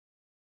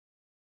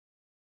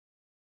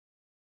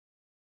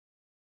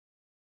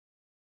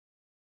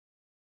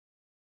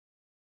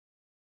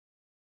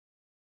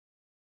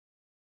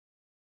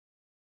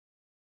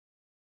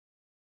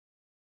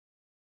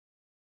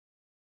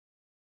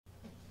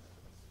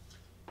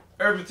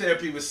Urban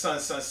Therapy with Sun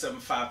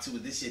 752.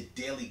 This your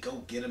daily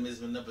go get 'em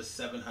is number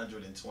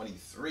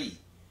 723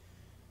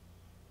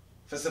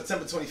 for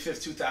September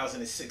 25th,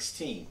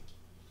 2016.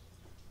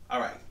 All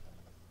right,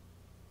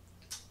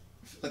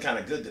 feeling kind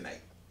of good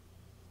tonight.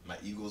 My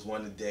Eagles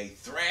won today,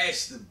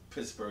 thrashed the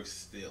Pittsburgh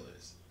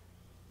Steelers,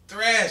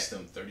 thrashed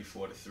them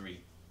 34-3.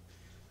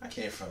 I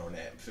can't front on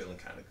that. I'm feeling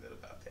kind of good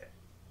about that.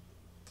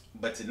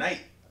 But tonight,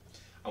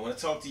 I want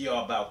to talk to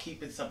y'all about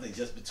keeping something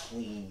just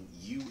between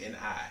you and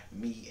I,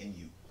 me and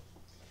you.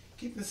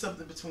 Keeping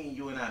something between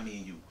you and I, me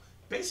and you.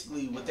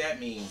 Basically, what that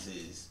means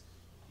is,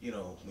 you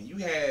know, when you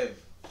have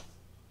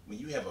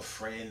a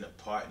friend, a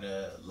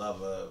partner, a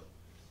lover,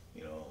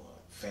 you know,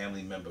 a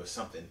family member, or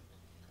something,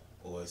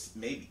 or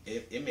maybe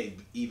it may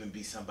even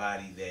be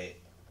somebody that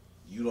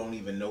you don't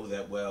even know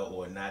that well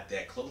or not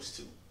that close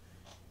to,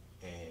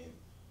 and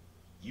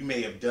you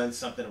may have done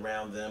something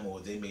around them, or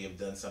they may have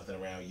done something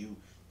around you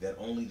that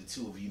only the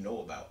two of you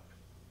know about.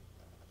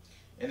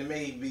 And it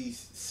may be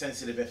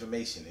sensitive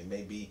information. It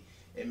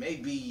may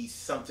be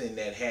something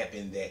that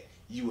happened that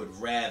you would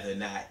rather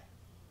not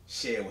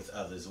share with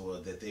others, or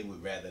that they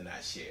would rather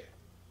not share.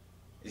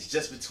 It's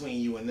just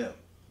between you and them.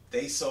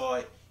 They saw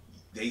it,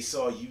 they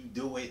saw you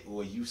do it,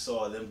 or you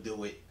saw them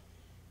do it.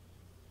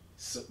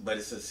 So, but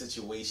it's a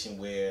situation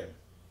where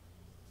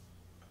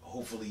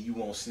hopefully you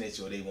won't snitch,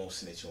 or they won't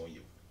snitch on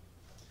you.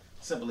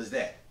 Simple as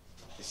that.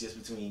 It's just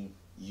between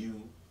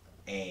you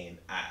and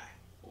I,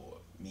 or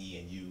me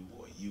and you,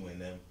 or you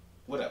and them.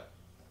 What up?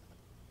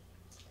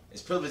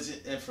 It's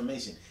privileged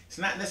information. It's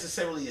not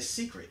necessarily a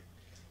secret.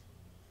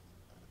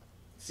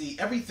 See,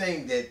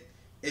 everything that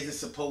isn't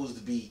supposed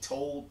to be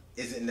told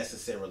isn't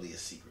necessarily a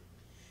secret.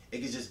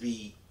 It could just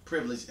be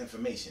privileged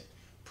information.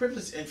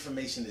 Privileged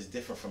information is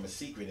different from a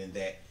secret in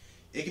that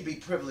it could be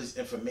privileged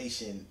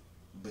information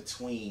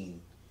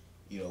between,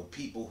 you know,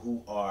 people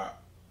who are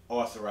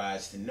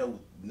authorized to know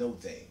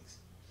things.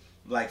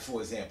 Like,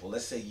 for example,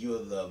 let's say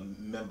you're the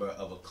member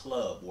of a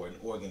club or an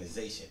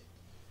organization.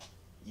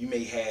 You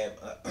may have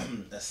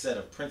a set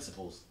of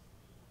principles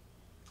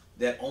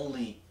that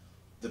only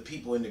the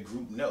people in the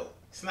group know.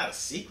 It's not a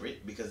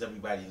secret because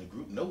everybody in the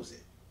group knows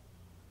it.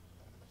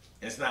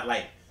 And it's not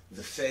like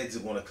the feds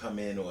are going to come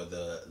in, or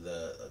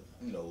the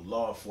you know,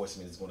 law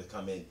enforcement is going to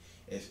come in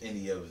if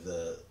any of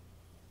the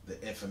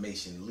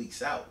information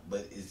leaks out.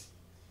 But it's,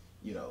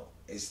 you know,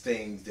 it's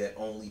things that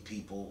only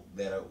people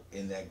that are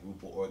in that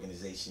group or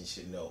organization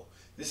should know.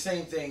 The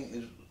same thing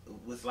is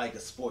with like a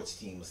sports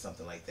team or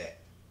something like that.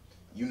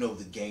 You know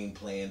the game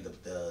plan,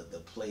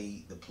 the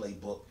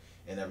playbook,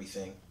 and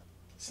everything.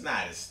 It's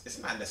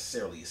not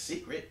necessarily a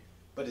secret,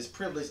 but it's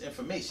privileged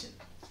information.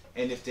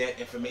 And if that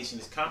information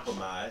is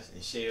compromised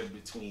and shared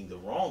between the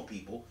wrong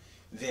people,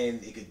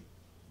 then it could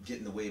get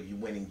in the way of you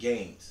winning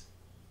games.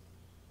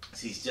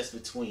 See, it's just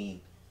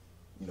between,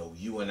 you know,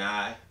 you and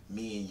I,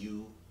 me and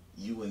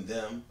you and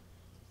them,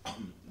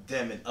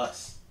 them and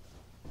us.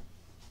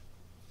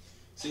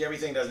 See,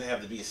 everything doesn't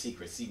have to be a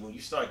secret. See, when you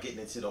start getting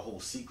into the whole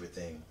secret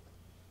thing,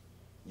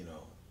 you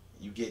know,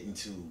 you get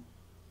into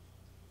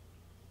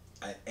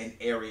an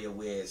area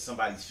where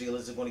somebody's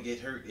feelings are going to get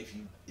hurt if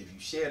you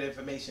share the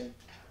information,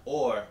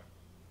 or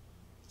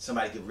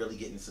somebody could really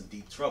get in some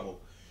deep trouble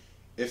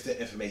if the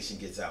information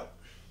gets out.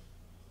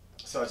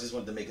 So I just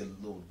wanted to make a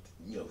little,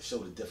 you know, show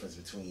the difference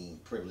between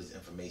privileged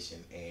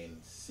information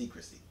and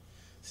secrecy.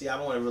 See, I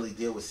don't want to really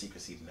deal with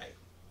secrecy tonight.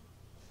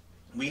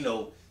 We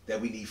know that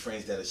we need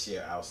friends that'll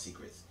share our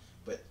secrets,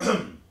 but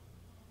 9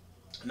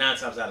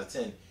 times out of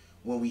 10,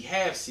 when we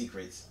have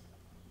secrets,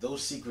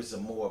 those secrets are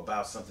more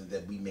about something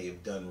that we may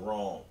have done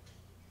wrong,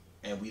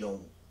 and we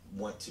don't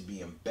want to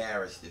be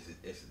embarrassed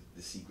if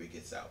the secret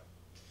gets out.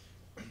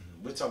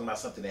 We're talking about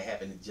something that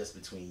happened just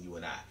between you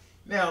and I.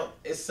 Now,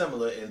 it's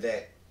similar in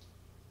that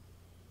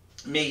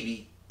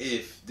maybe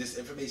if this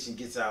information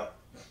gets out,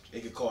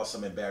 it could cause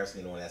some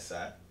embarrassment on that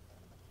side.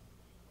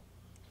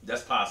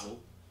 That's possible,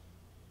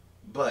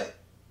 but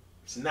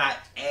it's not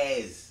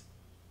as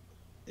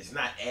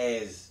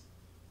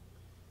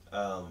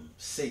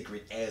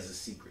sacred as a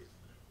secret.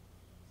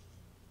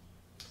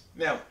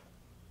 Now,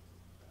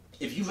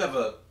 if you've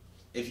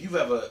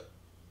ever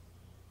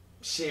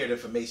shared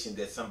information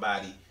that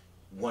somebody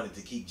wanted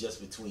to keep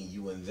just between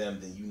you and them,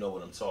 then you know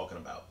what I'm talking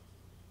about.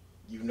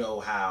 You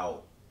know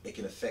how it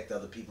can affect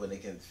other people, and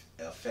it can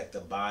affect the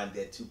bond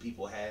that two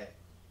people had.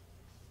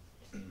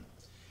 I'm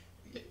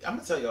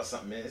gonna tell y'all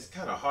something, man. It's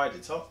kind of hard to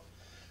talk.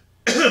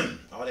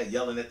 All that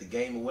yelling at the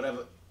game or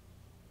whatever.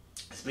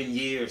 It's been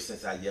years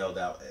since I yelled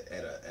out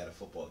at a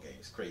football game.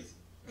 It's crazy,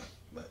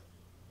 but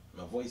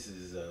my voice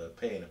is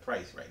paying a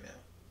price right now.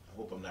 I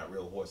hope I'm not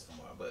real hoarse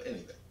tomorrow. But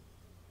anyway,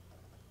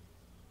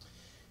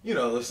 you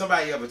know, if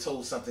somebody ever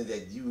told something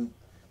that you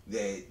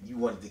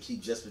wanted to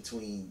keep just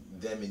between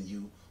them and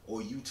you,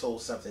 or you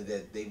told something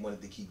that they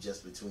wanted to keep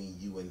just between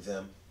you and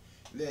them,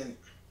 then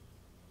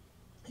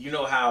you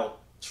know how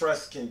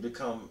trust can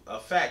become a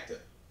factor.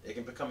 It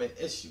can become an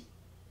issue.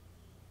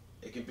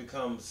 It can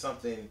become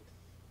something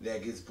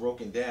that gets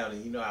broken down,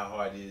 and you know how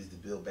hard it is to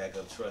build back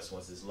up trust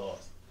once it's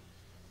lost.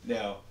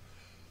 Now,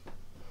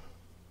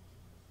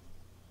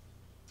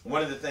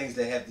 one of the things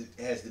that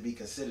has to be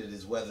considered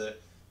is whether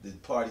the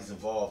parties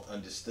involved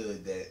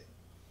understood that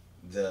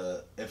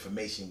the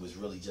information was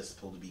really just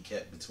supposed to be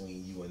kept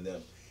between you and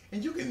them.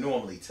 And you can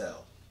normally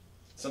tell.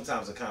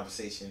 Sometimes a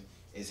conversation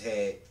is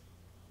had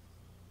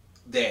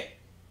that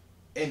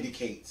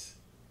indicates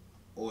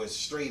or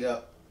straight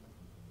up,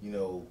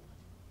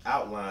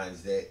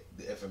 outlines that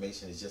the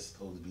information is just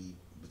supposed to be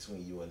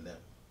between you and them.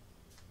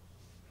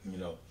 You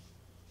know,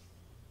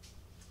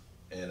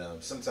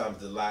 and sometimes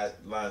the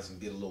lines can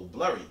get a little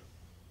blurry,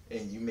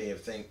 and you may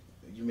have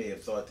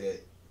thought that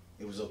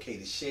it was okay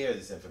to share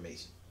this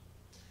information.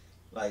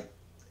 Like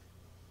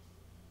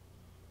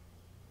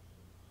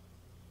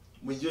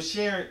when you're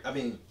sharing,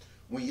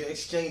 when you're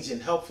exchanging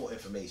helpful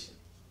information,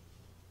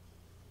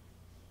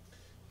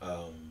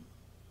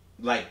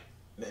 like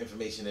the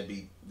information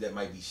that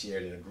might be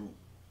shared in a group,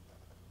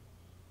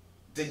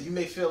 then you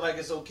may feel like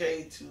it's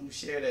okay to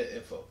share that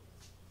info.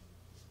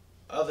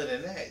 Other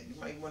than that, you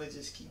might want to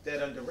just keep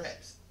that under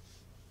wraps.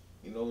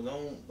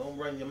 Don't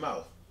run your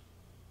mouth.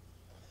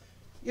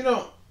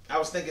 I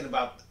was thinking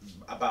about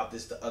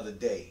this the other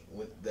day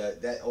with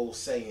that old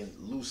saying,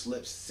 "Loose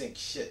lips sink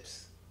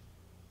ships."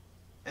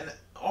 And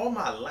all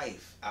my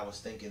life, I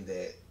was thinking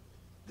that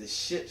the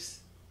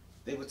ships,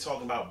 they were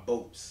talking about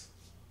boats.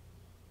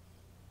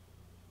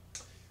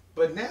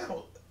 But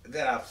now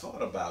that I've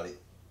thought about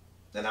it,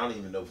 and I don't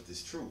even know if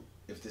this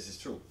is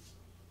true,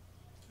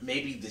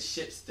 maybe the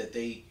ships that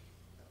they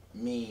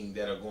mean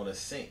that are going to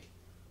sink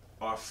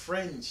are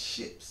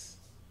friendships,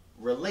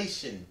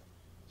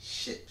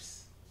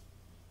 relationships,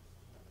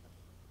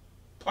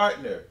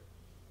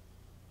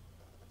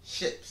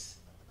 partnerships.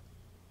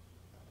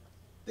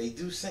 They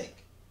do sink.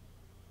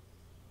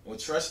 When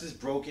trust is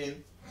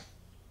broken,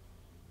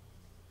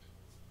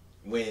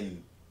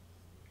 when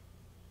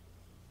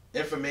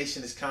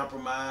information is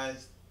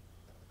compromised,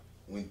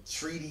 when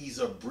treaties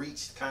are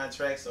breached,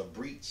 contracts are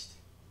breached,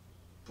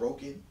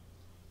 broken,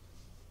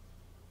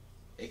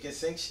 it can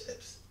sink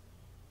ships.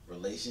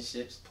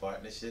 Relationships,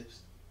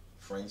 partnerships,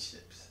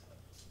 friendships.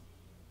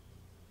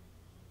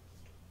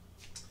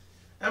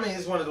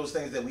 It's one of those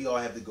things that we all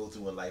have to go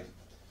through in life.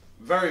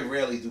 Very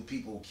rarely do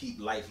people keep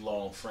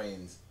lifelong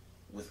friends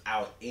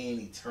without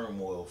any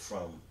turmoil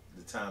from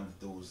the time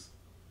that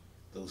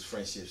those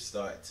friendships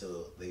start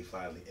till they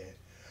finally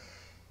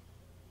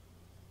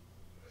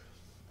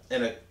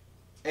end.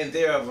 And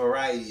there are a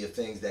variety of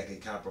things that can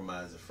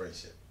compromise a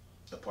friendship,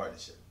 a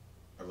partnership,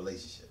 a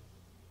relationship.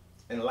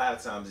 And a lot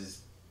of times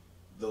it's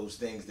those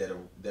things that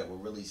were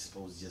really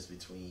supposed to just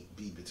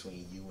be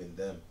between you and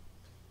them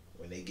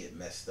when they get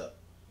messed up.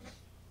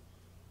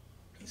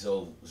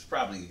 So it's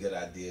probably a good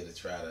idea to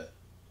try to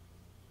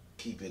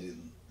keep it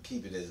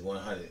as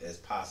 100 as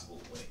possible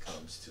when it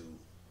comes to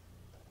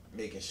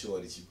making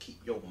sure that you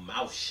keep your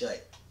mouth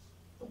shut.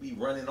 Don't be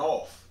running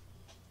off.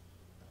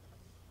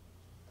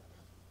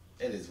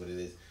 It is what it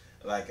is.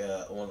 Like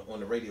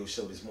on the radio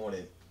show this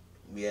morning,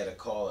 we had a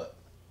caller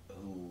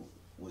who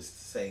was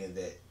saying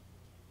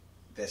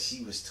that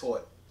she was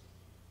taught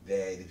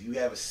that if you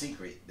have a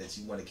secret that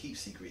you want to keep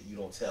secret, you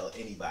don't tell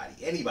anybody.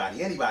 You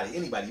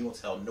don't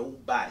tell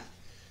nobody.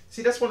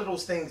 See, that's one of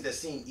those things that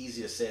seem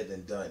easier said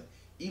than done.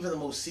 Even the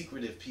most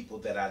secretive people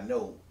that I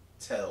know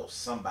tell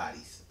somebody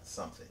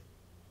something.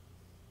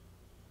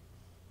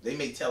 They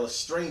may tell a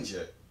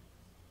stranger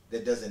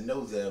that doesn't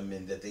know them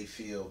and that they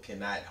feel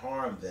cannot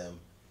harm them,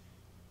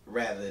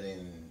 rather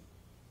than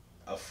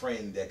a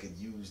friend that could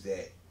use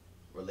that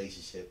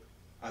relationship.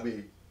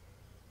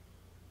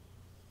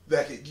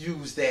 That could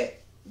use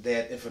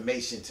that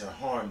information to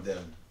harm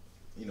them,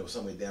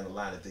 somewhere down the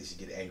line, if they should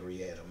get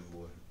angry at them,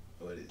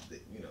 or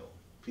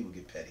people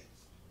get petty.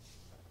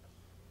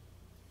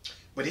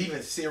 But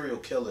even serial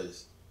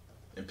killers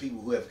and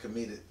people who have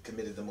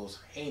committed the most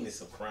heinous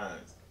of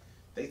crimes,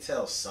 they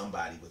tell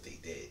somebody what they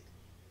did.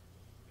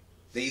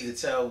 They either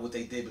tell what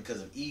they did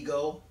because of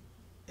ego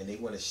and they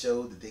want to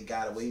show that they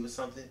got away with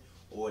something,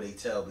 or they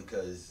tell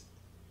because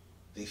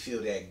they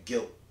feel that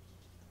guilt,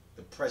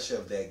 the pressure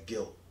of that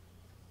guilt,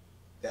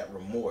 that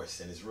remorse,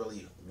 and it's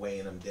really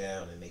weighing them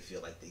down, and they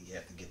feel like they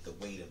have to get the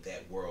weight of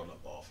that world up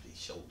off their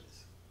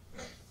shoulders.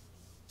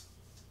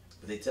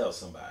 But they tell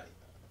somebody.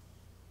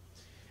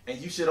 And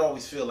you should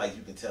always feel like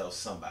you can tell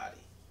somebody,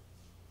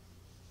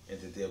 and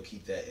that they'll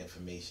keep that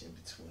information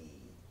between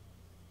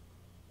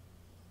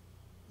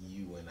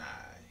you and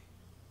I,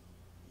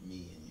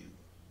 me and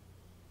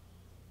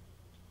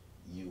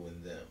you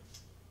and them.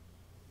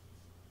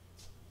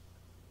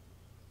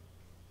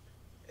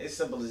 It's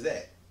simple as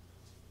that.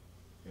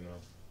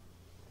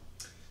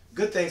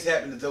 Good things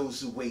happen to those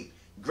who wait.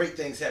 Great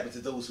things happen to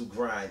those who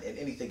grind, and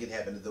anything can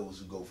happen to those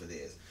who go for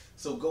theirs.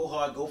 So go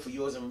hard, go for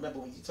yours, and remember,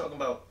 when you're talking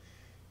about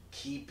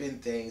keeping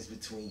things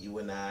between you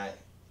and I,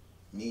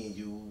 me and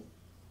you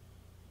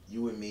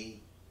and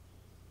me,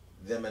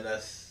 them and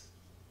us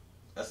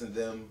and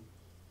them,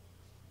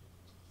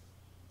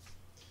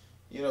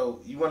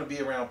 you want to be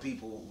around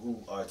people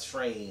who are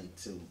trained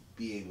to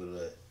be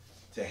able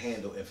to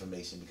handle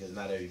information, because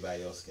not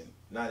everybody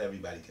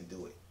can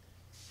do it.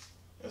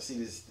 See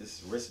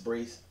this wrist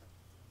brace?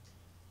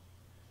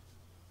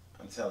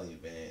 I'm telling you,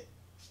 man.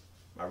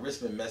 My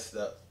wrist been messed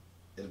up.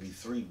 It'll be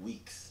 3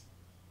 weeks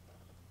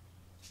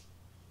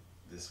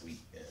this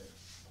week, and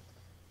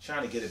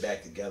trying to get it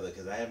back together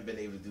because I haven't been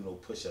able to do no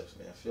push-ups,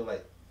 man. I feel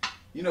like,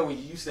 you know, when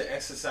you used to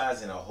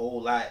exercising a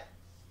whole lot,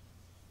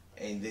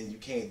 and then you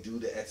can't do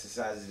the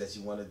exercises that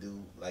you want to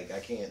do. Like, I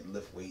can't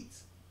lift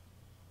weights.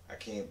 I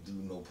can't do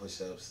no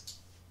push-ups.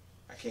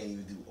 I can't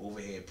even do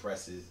overhead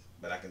presses,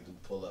 but I can do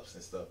pull-ups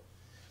and stuff.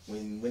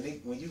 When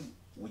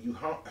you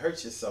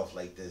hurt yourself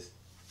like this,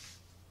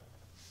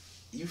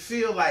 you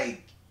feel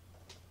like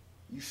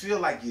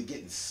you're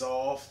getting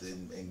soft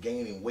and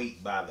gaining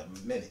weight by the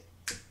minute.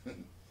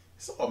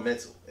 It's all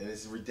mental and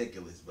it's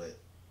ridiculous, but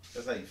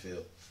that's how you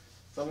feel.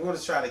 So I'm going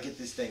to try to get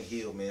this thing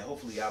healed, man.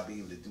 Hopefully I'll be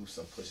able to do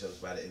some push-ups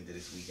by the end of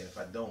this week. And if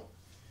I don't,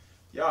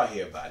 y'all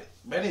hear about it.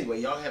 But anyway,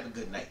 y'all have a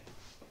good night.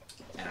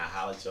 And I'll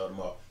holler at y'all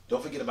tomorrow.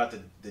 Don't forget about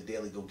the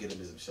Daily Go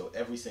Getimism show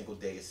every single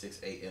day at 6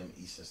 a.m.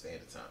 Eastern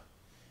Standard Time.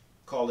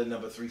 Call in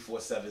number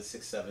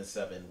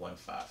 347-677-1533.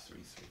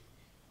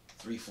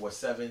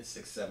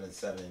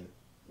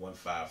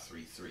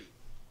 347-677-1533.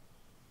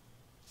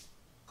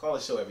 Call the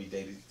show every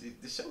day.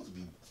 The shows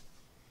be...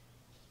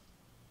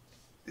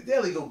 The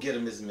Daily Go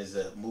Getimism is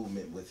a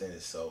movement within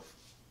itself.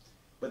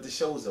 But the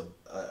shows are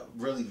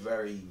really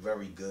very,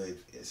 very good,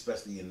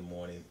 especially in the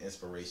morning,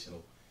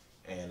 inspirational.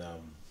 And,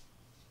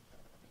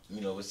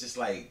 you know, it's just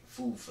like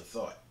food for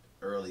thought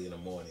early in the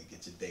morning.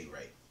 Get your day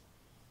right.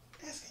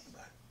 Ask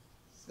anybody.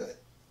 It's good.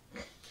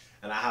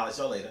 And I'll holler at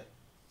y'all later.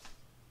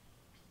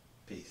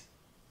 Peace.